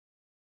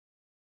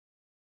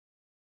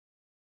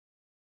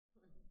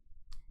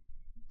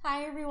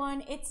Hi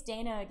everyone, it's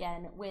Dana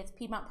again with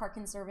Piedmont Park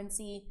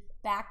Conservancy,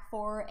 back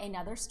for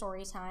another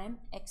story time,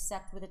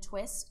 except with a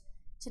twist.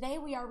 Today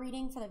we are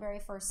reading for the very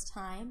first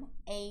time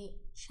a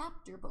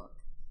chapter book.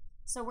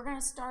 So we're going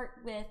to start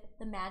with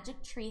The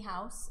Magic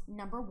Treehouse,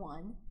 number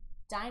 1,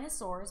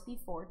 Dinosaurs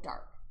Before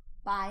Dark,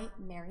 by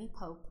Mary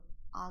Pope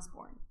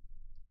Osborne.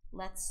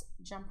 Let's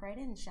jump right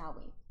in, shall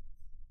we?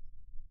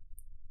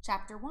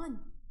 Chapter 1,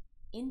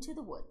 Into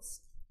the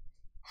Woods.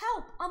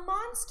 "Help, a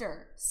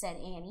monster," said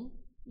Annie.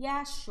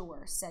 "Yeah,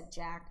 sure," said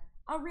Jack.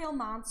 "A real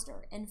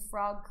monster in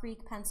Frog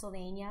Creek,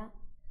 Pennsylvania."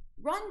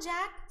 "Run,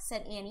 Jack,"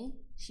 said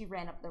Annie. She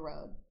ran up the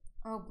road.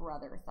 Oh,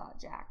 brother, thought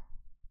Jack.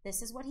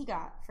 This is what he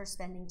got for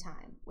spending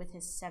time with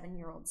his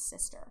 7-year-old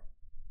sister.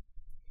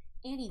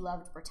 Annie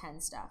loved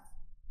pretend stuff,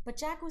 but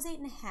Jack was 8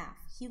 and a half.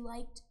 He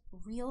liked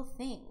real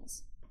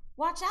things.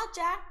 "Watch out,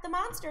 Jack, the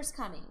monster's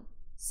coming,"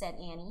 said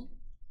Annie.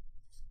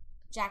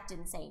 Jack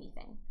didn't say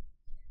anything.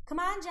 "Come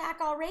on,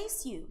 Jack, I'll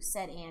race you,"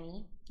 said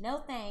Annie. "No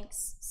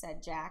thanks,"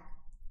 said Jack.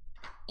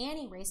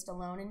 Annie raced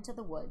alone into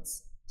the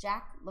woods.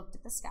 Jack looked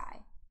at the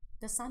sky.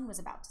 The sun was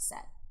about to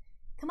set.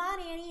 "Come on,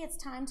 Annie, it's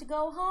time to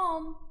go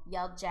home,"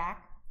 yelled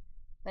Jack.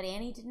 But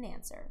Annie didn't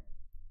answer.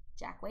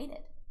 Jack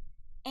waited.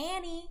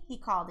 "Annie," he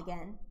called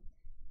again.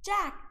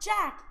 "Jack,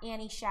 Jack,"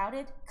 Annie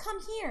shouted.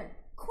 "Come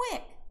here,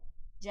 quick."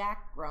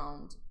 Jack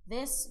groaned.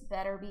 "This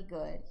better be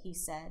good," he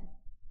said.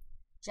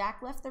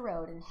 Jack left the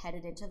road and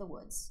headed into the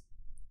woods.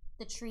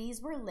 The trees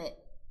were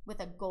lit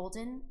with a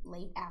golden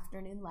late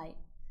afternoon light.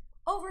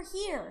 "Over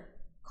here,"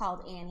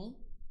 called Annie.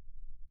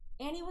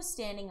 Annie was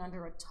standing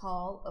under a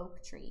tall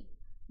oak tree.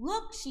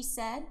 "Look," she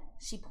said.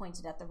 She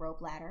pointed at the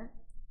rope ladder.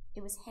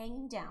 It was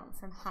hanging down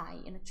from high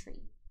in a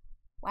tree.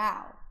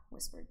 "Wow,"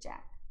 whispered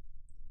Jack.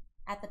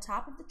 At the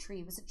top of the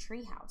tree was a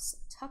treehouse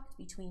tucked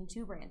between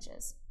 2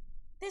 branches.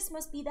 "This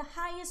must be the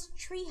highest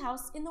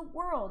treehouse in the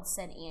world,"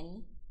 said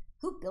Annie.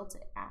 "Who built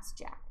it?" asked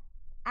Jack.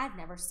 "I've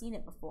never seen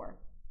it before."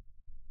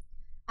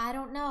 "I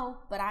don't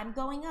know, but I'm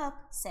going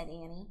up," said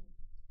Annie.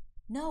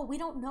 "No, we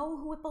don't know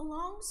who it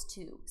belongs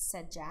to,"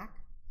 said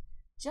Jack.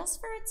 "Just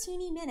for a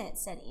teeny minute,"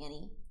 said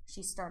Annie.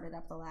 She started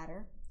up the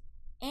ladder.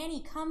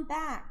 "Annie, come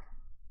back,"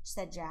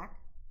 said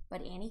Jack,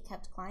 but Annie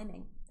kept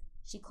climbing.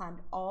 She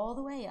climbed all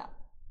the way up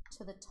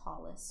to the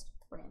tallest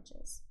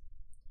branches.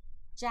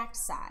 Jack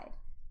sighed.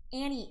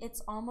 "Annie,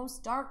 it's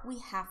almost dark. We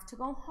have to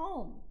go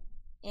home."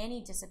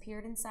 Annie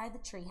disappeared inside the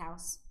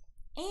treehouse.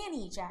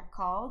 "Annie," Jack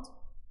called.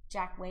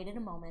 Jack waited a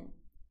moment.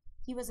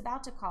 He was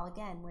about to call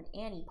again when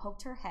Annie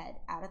poked her head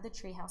out of the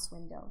treehouse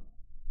window.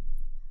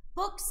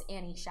 "Books,"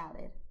 Annie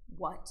shouted.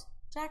 "What?"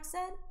 Jack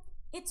said.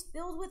 "It's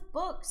filled with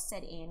books,"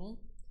 said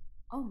Annie.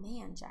 Oh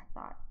man, Jack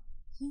thought.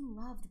 He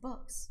loved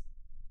books.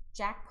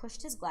 Jack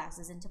pushed his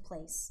glasses into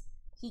place.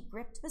 He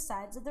gripped the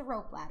sides of the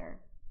rope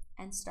ladder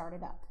and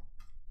started up.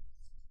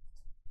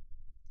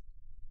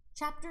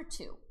 Chapter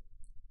 2,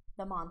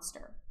 The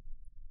Monster.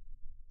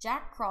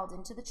 Jack crawled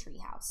into the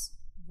treehouse.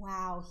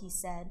 "Wow," he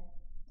said.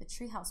 The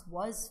treehouse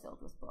was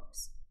filled with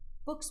books.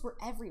 Books were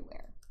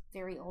everywhere.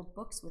 Very old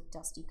books with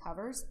dusty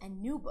covers and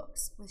new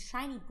books with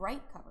shiny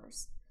bright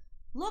covers.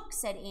 "Look,"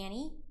 said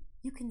Annie.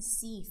 "You can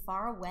see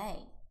far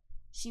away."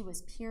 She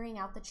was peering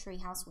out the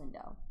treehouse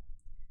window.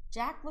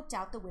 Jack looked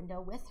out the window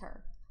with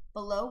her.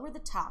 Below were the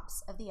tops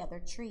of the other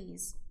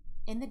trees.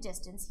 In the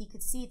distance, he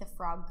could see the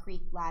Frog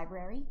Creek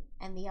Library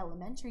and the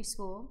elementary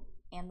school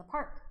and the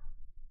park.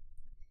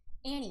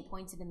 Annie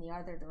pointed in the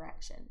other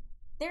direction.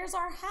 "There's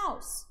our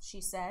house,"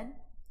 she said.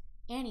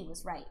 Annie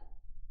was right.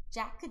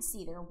 Jack could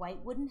see their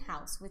white wooden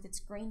house with its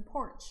green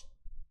porch.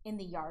 In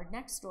the yard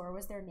next door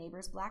was their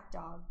neighbor's black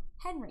dog,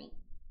 Henry.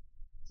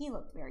 He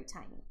looked very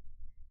tiny.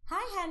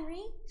 "Hi,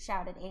 Henry,"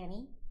 shouted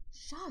Annie.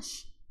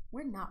 "Shush,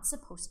 we're not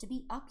supposed to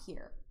be up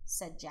here,"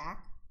 said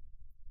Jack.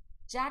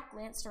 Jack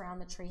glanced around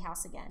the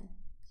treehouse again.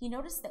 He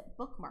noticed that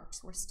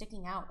bookmarks were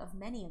sticking out of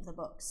many of the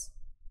books.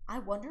 "I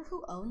wonder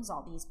who owns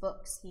all these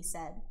books," he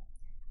said.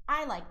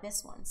 "I like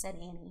this one," said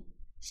Annie.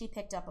 She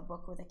picked up a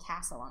book with a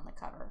castle on the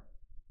cover.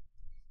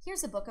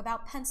 "Here's a book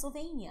about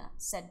Pennsylvania,"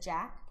 said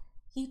Jack.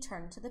 He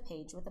turned to the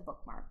page with a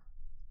bookmark.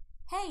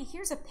 "Hey,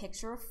 here's a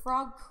picture of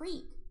Frog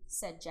Creek,"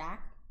 said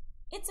Jack.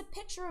 "It's a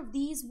picture of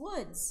these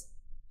woods."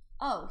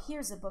 "Oh,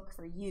 here's a book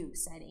for you,"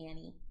 said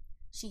Annie.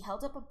 She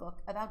held up a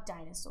book about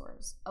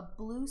dinosaurs. A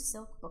blue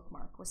silk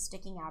bookmark was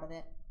sticking out of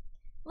it.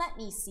 "Let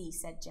me see,"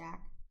 said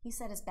Jack. He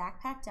set his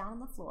backpack down on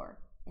the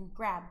floor and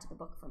grabbed the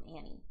book from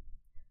Annie.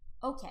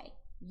 "Okay,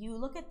 you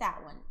look at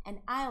that one,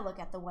 and I'll look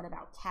at the one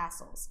about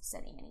castles,"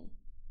 said Annie.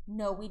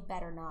 "No, we'd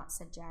better not,"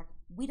 said Jack.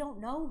 "We don't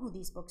know who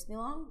these books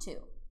belong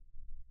to."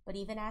 But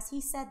even as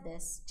he said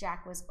this,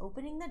 Jack was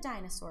opening the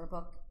dinosaur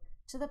book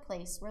to the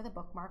place where the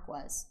bookmark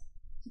was.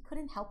 He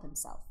couldn't help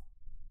himself.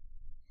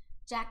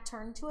 Jack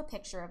turned to a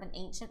picture of an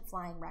ancient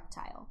flying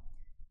reptile.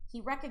 He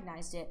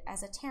recognized it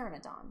as a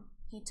pteranodon.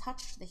 He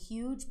touched the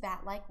huge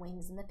bat-like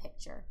wings in the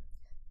picture.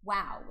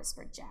 "Wow,"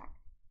 whispered Jack.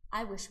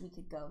 "I wish we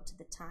could go to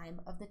the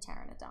time of the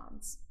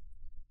pteranodons."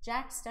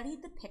 Jack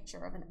studied the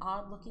picture of an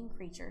odd-looking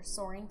creature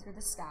soaring through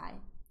the sky.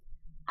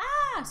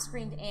 "Ah!"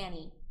 screamed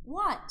Annie.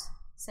 "What?"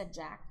 said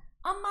Jack.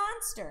 A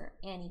monster,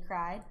 Annie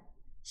cried.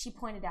 She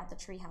pointed out the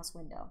treehouse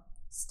window.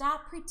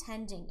 Stop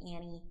pretending,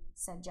 Annie,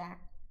 said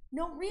Jack.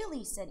 No,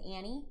 really, said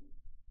Annie.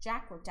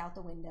 Jack looked out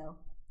the window.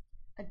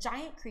 A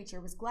giant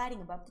creature was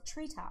gliding above the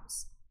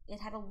treetops. It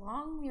had a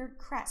long, weird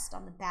crest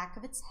on the back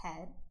of its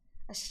head,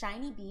 a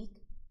shiny beak,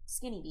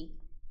 skinny beak,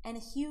 and a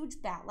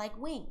huge bat-like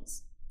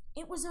wings.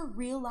 It was a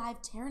real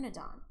live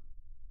pteranodon.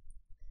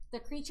 The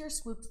creature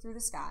swooped through the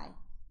sky.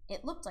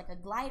 It looked like a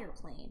glider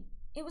plane.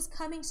 It was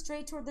coming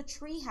straight toward the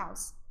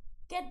treehouse.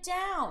 Get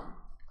down,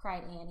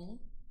 cried Annie.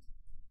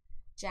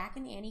 Jack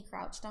and Annie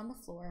crouched on the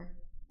floor.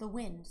 The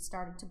wind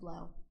started to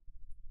blow.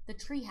 The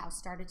treehouse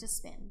started to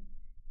spin.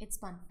 It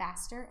spun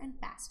faster and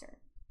faster.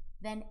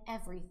 Then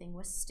everything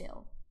was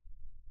still.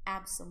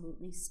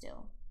 Absolutely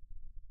still.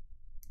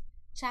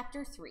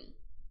 Chapter 3.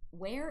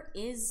 Where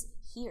is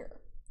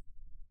here?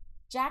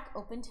 Jack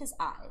opened his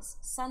eyes.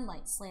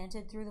 Sunlight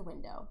slanted through the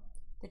window.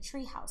 The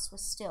treehouse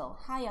was still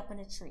high up in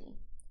a tree.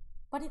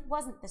 But it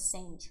wasn't the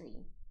same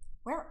tree.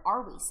 Where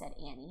are we? Said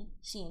Annie.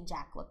 She and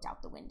Jack looked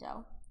out the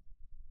window.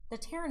 The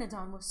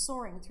pteranodon was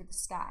soaring through the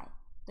sky.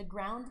 The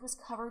ground was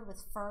covered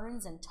with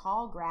ferns and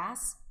tall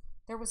grass.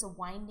 There was a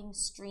winding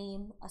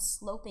stream, a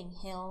sloping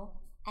hill,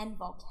 and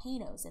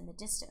volcanoes in the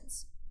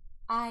distance.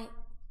 I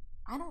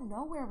don't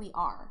know where we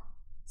are,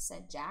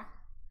 said Jack.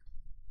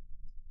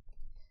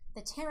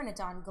 The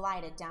pteranodon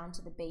glided down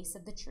to the base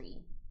of the tree.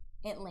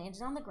 It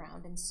landed on the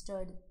ground and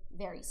stood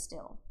very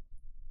still.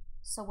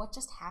 So what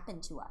just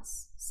happened to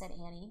us? Said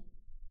Annie.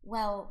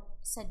 Well,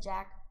 said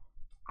Jack,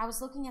 I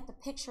was looking at the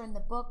picture in the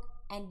book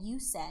and you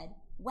said,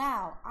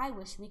 wow, I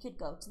wish we could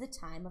go to the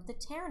time of the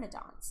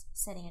pteranodons,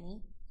 said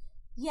Annie.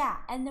 Yeah,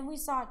 and then we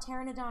saw a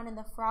pteranodon in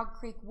the Frog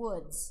Creek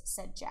woods,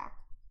 said Jack.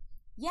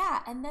 Yeah,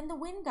 and then the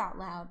wind got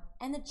loud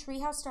and the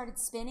treehouse started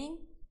spinning,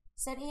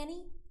 said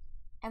Annie.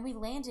 And we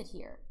landed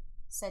here,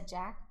 said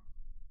Jack.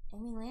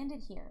 And we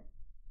landed here,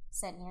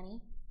 said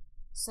Annie.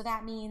 So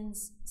that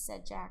means,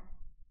 said Jack.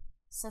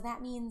 So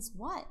that means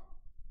what?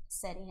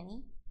 Said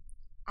Annie.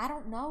 I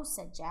don't know,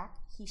 said Jack.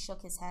 He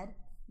shook his head.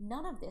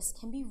 None of this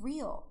can be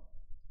real.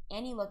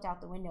 Annie looked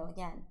out the window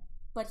again.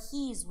 But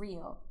he's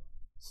real.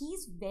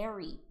 He's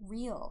very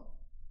real.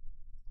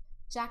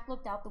 Jack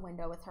looked out the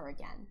window with her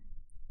again.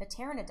 The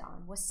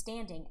pteranodon was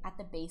standing at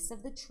the base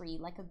of the tree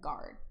like a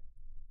guard.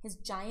 His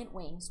giant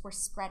wings were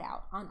spread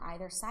out on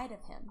either side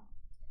of him.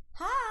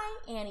 Hi,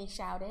 Annie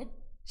shouted.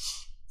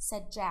 Shh,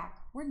 said Jack.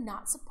 We're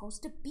not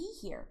supposed to be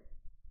here.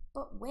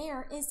 But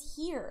where is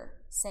here?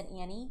 Said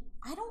Annie.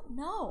 I don't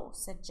know,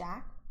 said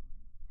Jack.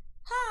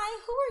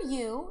 Hi, who are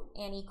you?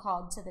 Annie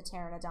called to the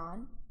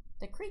pteranodon.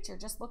 The creature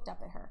just looked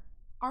up at her.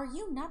 Are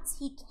you nuts?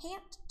 He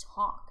can't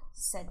talk,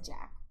 said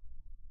Jack.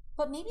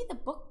 But maybe the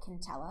book can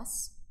tell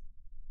us.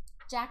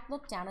 Jack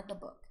looked down at the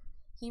book.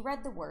 He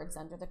read the words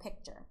under the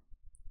picture.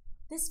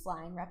 This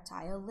flying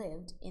reptile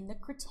lived in the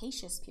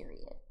Cretaceous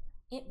period.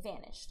 It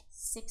vanished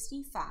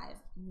 65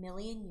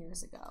 million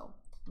years ago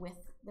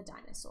with the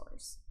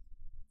dinosaurs.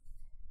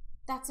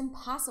 That's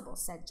impossible,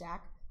 said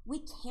Jack. We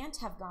can't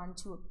have gone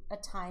to a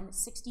time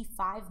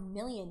 65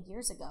 million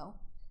years ago.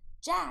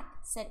 Jack,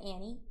 said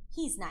Annie,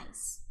 he's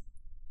nice.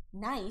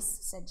 Nice,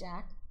 said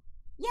Jack.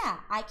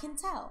 Yeah, I can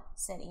tell,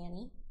 said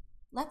Annie.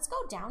 Let's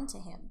go down to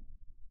him.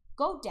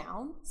 Go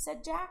down,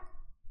 said Jack.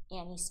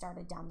 Annie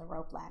started down the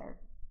rope ladder.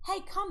 Hey,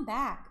 come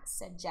back,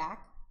 said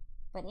Jack.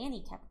 But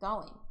Annie kept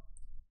going.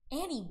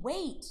 Annie,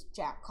 wait,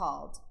 Jack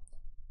called.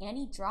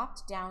 Annie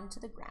dropped down to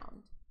the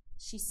ground.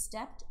 She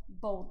stepped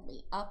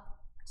boldly up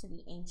to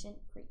the ancient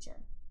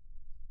creature.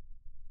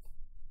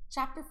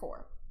 Chapter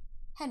 4.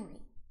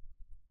 Henry.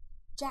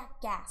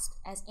 Jack gasped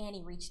as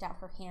Annie reached out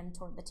her hand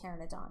toward the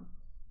pteranodon.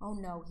 Oh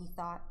no, he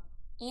thought.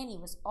 Annie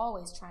was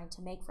always trying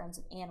to make friends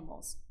with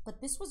animals,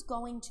 but this was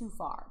going too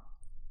far.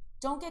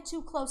 Don't get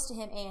too close to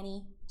him,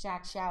 Annie,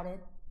 Jack shouted.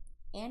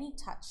 Annie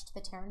touched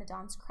the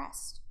pteranodon's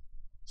crest.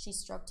 She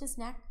stroked his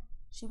neck.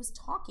 She was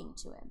talking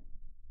to him.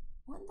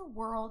 What in the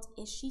world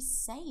is she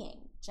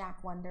saying?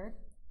 Jack wondered.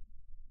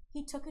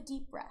 He took a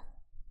deep breath.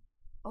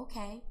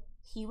 Okay,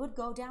 he would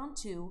go down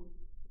too.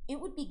 It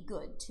would be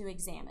good to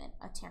examine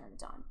a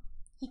pteranodon.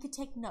 He could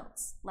take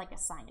notes like a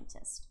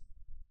scientist.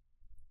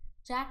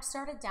 Jack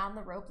started down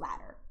the rope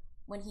ladder.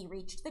 When he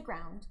reached the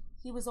ground,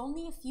 he was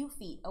only a few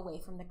feet away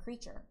from the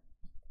creature.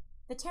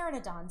 The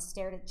pteranodon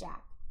stared at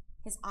Jack.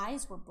 His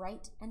eyes were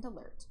bright and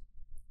alert.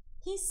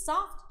 He's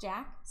soft,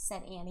 Jack,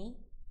 said Annie.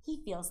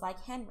 He feels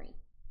like Henry.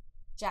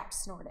 Jack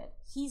snorted.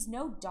 He's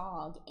no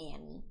dog,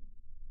 Annie.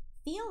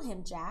 Feel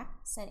him, Jack,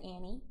 said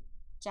Annie.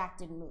 Jack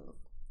didn't move.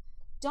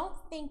 Don't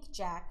think,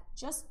 Jack.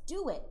 Just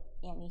do it,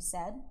 Annie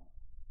said.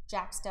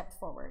 Jack stepped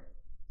forward.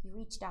 He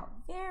reached out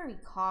very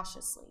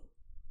cautiously.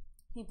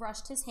 He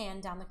brushed his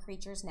hand down the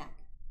creature's neck.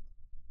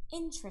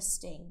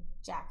 Interesting,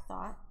 Jack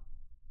thought.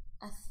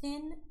 A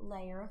thin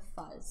layer of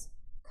fuzz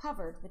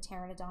covered the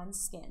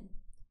pteranodon's skin.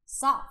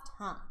 Soft,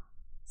 huh?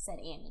 Said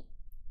Annie.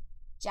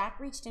 Jack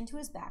reached into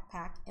his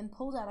backpack and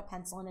pulled out a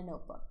pencil and a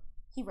notebook.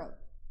 He wrote,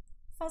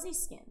 Fuzzy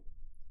skin.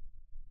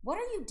 What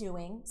are you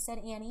doing? Said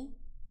Annie.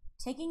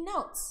 Taking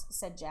notes,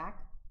 said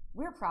Jack.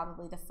 We're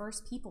probably the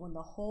first people in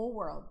the whole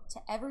world to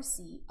ever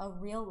see a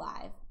real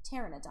live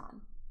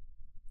pteranodon.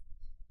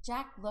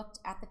 Jack looked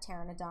at the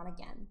pteranodon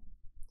again.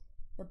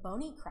 The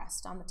bony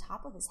crest on the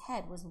top of his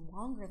head was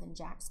longer than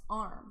Jack's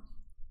arm.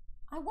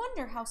 I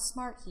wonder how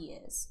smart he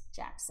is,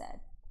 Jack said.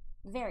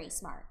 Very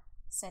smart,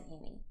 said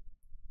Annie.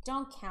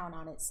 Don't count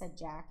on it, said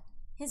Jack.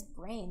 His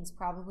brain's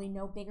probably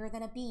no bigger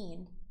than a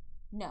bean.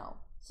 No,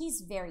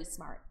 he's very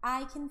smart.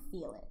 I can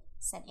feel it,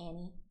 said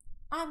Annie.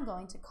 I'm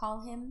going to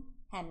call him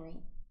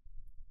Henry.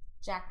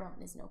 Jack wrote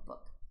in his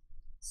notebook.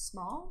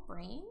 Small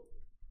brain?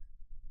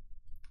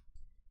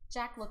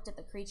 Jack looked at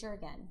the creature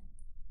again.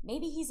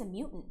 Maybe he's a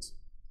mutant,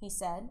 he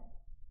said.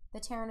 The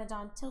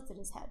pteranodon tilted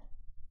his head.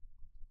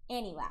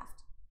 Annie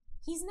laughed.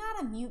 He's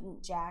not a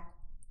mutant, Jack.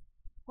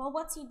 Well,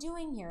 what's he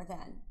doing here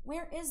then?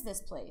 Where is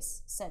this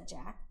place? Said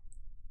Jack.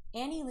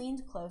 Annie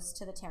leaned close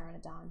to the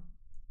pteranodon.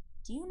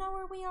 Do you know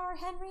where we are,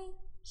 Henry?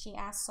 She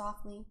asked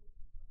softly.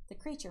 The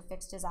creature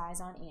fixed his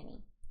eyes on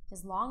Annie.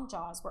 His long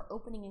jaws were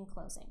opening and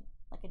closing,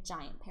 like a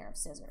giant pair of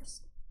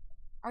scissors.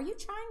 Are you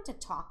trying to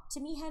talk to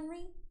me,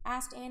 Henry?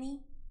 Asked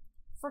Annie.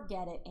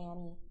 Forget it,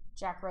 Annie,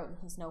 Jack wrote in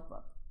his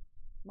notebook.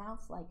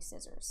 Mouth like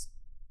scissors.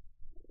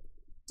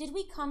 Did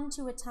we come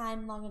to a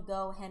time long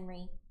ago,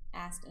 Henry?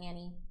 Asked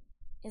Annie.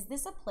 Is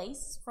this a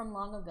place from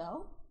long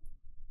ago?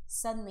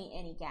 Suddenly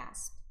Annie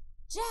gasped.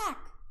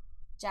 Jack!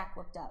 Jack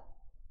looked up.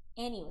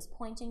 Annie was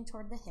pointing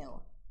toward the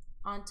hill.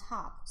 On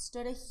top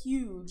stood a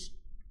huge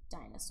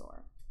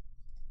dinosaur.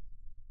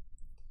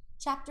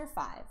 Chapter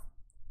 5.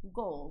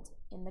 Gold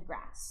in the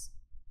Grass.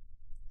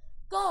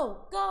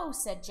 Go, go,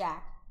 said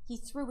Jack. He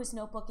threw his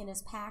notebook in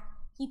his pack.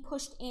 He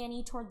pushed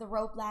Annie toward the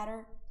rope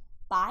ladder.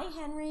 Bye,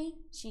 Henry,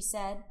 she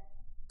said.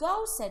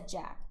 Go, said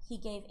Jack. He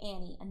gave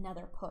Annie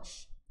another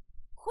push.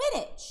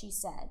 Quit it, she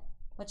said,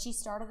 but she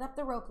started up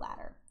the rope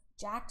ladder.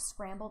 Jack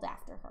scrambled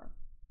after her.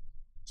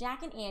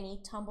 Jack and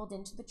Annie tumbled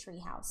into the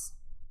treehouse.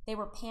 They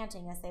were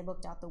panting as they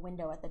looked out the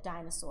window at the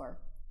dinosaur.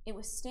 It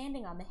was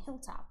standing on the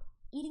hilltop,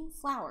 eating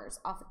flowers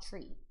off a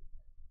tree.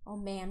 Oh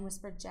man,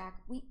 whispered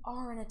Jack, we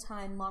are in a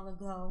time long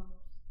ago.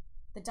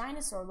 The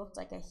dinosaur looked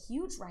like a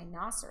huge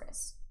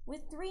rhinoceros,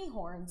 with 3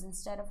 horns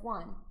instead of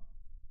 1.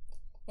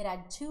 It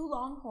had 2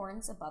 long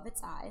horns above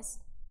its eyes,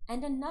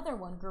 and another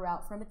one grew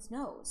out from its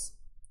nose.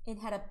 It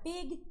had a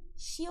big,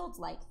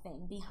 shield-like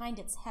thing behind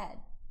its head.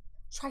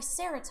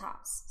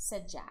 Triceratops,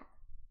 said Jack.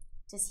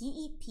 Does he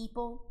eat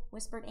people?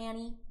 Whispered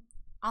Annie.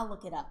 I'll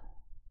look it up.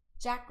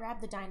 Jack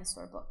grabbed the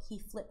dinosaur book. He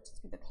flipped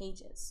through the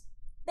pages.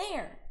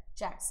 There,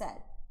 Jack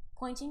said,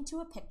 pointing to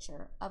a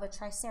picture of a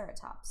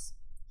Triceratops.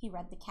 He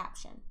read the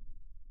caption.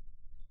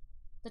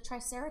 The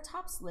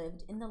Triceratops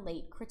lived in the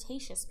late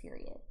Cretaceous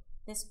period.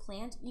 This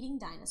plant-eating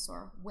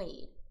dinosaur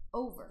weighed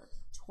over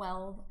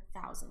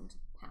 12,000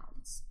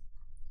 pounds.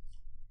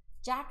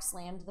 Jack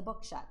slammed the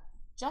book shut.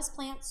 Just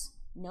plants,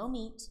 no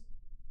meat.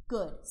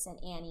 Good, said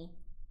Annie.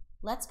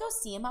 Let's go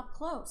see him up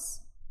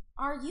close.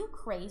 Are you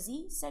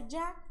crazy? Said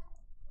Jack.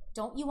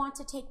 Don't you want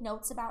to take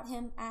notes about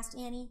him? Asked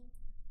Annie.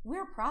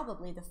 We're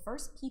probably the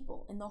first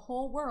people in the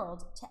whole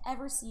world to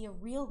ever see a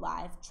real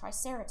live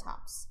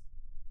Triceratops.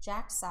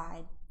 Jack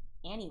sighed.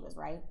 Annie was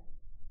right.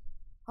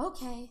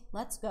 Okay,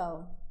 let's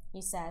go,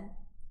 he said.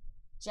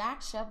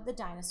 Jack shoved the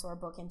dinosaur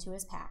book into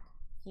his pack.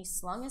 He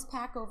slung his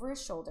pack over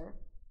his shoulder.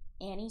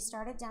 Annie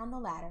started down the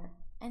ladder,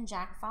 and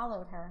Jack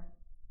followed her.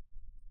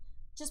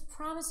 Just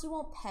promise you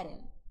won't pet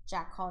him,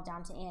 Jack called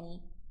down to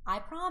Annie. I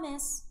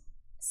promise,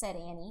 said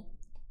Annie.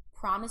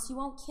 Promise you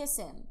won't kiss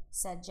him,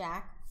 said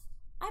Jack.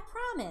 I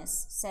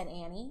promise, said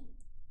Annie.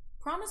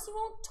 Promise you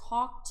won't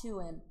talk to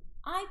him.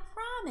 I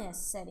promise,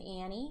 said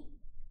Annie.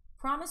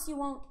 Promise you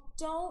won't.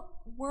 Don't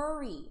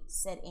worry,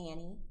 said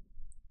Annie.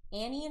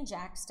 Annie and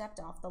Jack stepped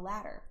off the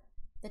ladder.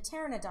 The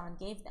pteranodon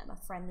gave them a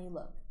friendly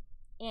look.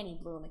 Annie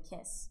blew him a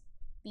kiss.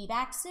 Be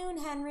back soon,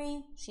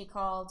 Henry, she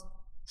called.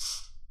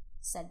 Shh,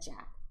 said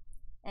Jack,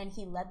 and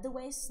he led the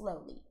way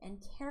slowly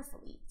and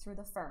carefully through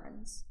the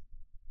ferns.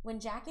 When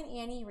Jack and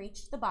Annie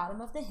reached the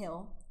bottom of the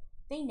hill,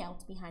 they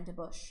knelt behind a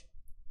bush.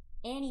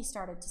 Annie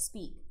started to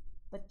speak,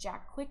 but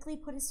Jack quickly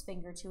put his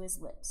finger to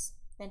his lips.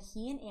 Then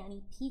he and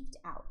Annie peeked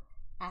out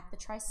at the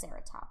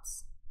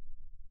Triceratops.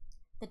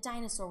 The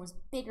dinosaur was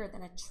bigger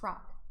than a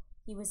truck.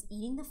 He was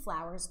eating the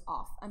flowers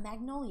off a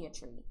magnolia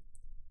tree.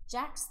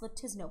 Jack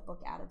slipped his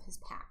notebook out of his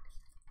pack.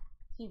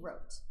 He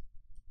wrote,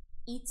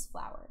 Eats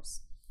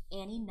flowers.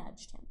 Annie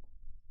nudged him.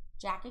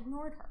 Jack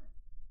ignored her.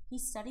 He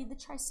studied the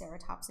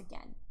Triceratops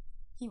again.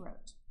 He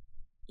wrote,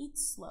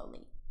 Eats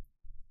slowly.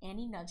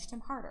 Annie nudged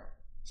him harder.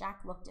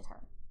 Jack looked at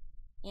her.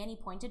 Annie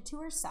pointed to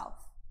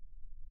herself,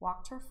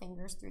 walked her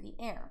fingers through the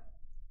air.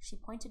 She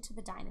pointed to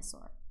the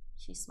dinosaur.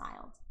 She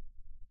smiled.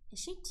 Is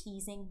she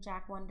teasing?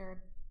 Jack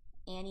wondered.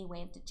 Annie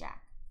waved at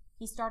Jack.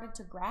 He started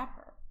to grab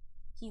her.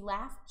 She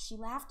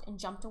laughed and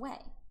jumped away.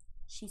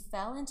 She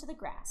fell into the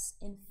grass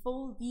in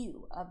full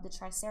view of the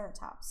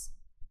Triceratops.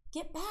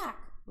 Get back,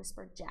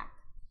 whispered Jack.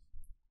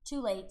 Too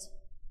late.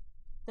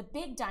 The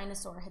big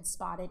dinosaur had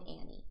spotted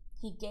Annie.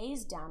 He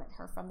gazed down at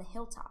her from the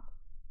hilltop.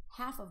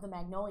 Half of the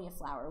magnolia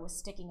flower was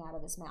sticking out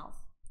of his mouth.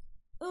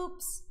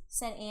 Oops,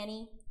 said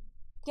Annie.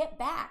 Get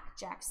back,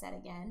 Jack said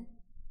again.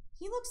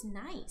 He looks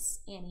nice,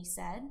 Annie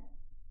said.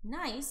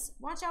 Nice?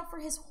 Watch out for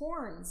his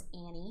horns,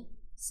 Annie,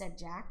 said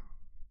Jack.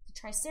 The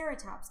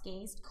Triceratops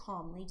gazed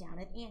calmly down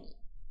at Annie.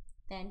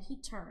 Then he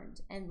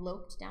turned and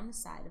loped down the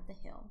side of the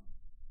hill.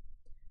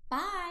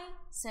 Bye,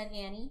 said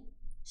Annie.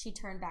 She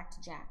turned back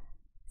to Jack.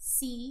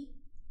 See?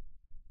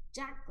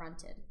 Jack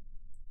grunted,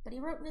 but he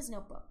wrote in his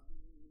notebook.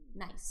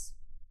 Nice.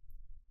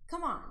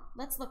 Come on,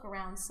 let's look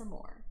around some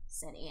more,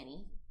 said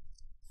Annie.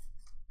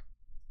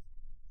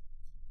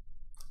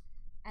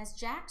 As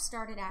Jack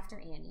started after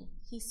Annie,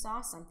 he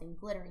saw something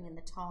glittering in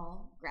the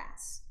tall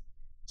grass.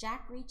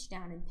 Jack reached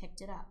down and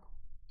picked it up.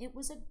 It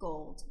was a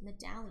gold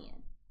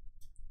medallion.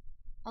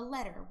 A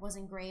letter was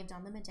engraved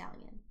on the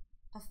medallion,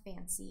 a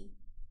fancy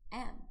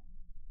M.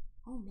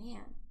 Oh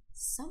man,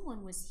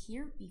 someone was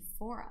here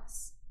before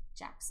us,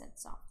 Jack said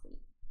softly.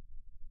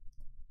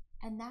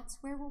 And that's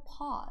where we'll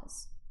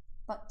pause,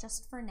 but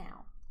just for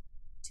now.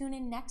 Tune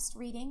in next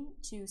reading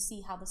to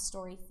see how the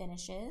story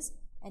finishes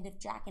and if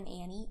Jack and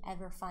Annie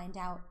ever find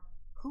out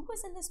who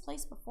was in this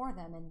place before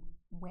them and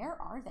where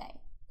are they.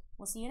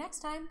 We'll see you next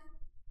time.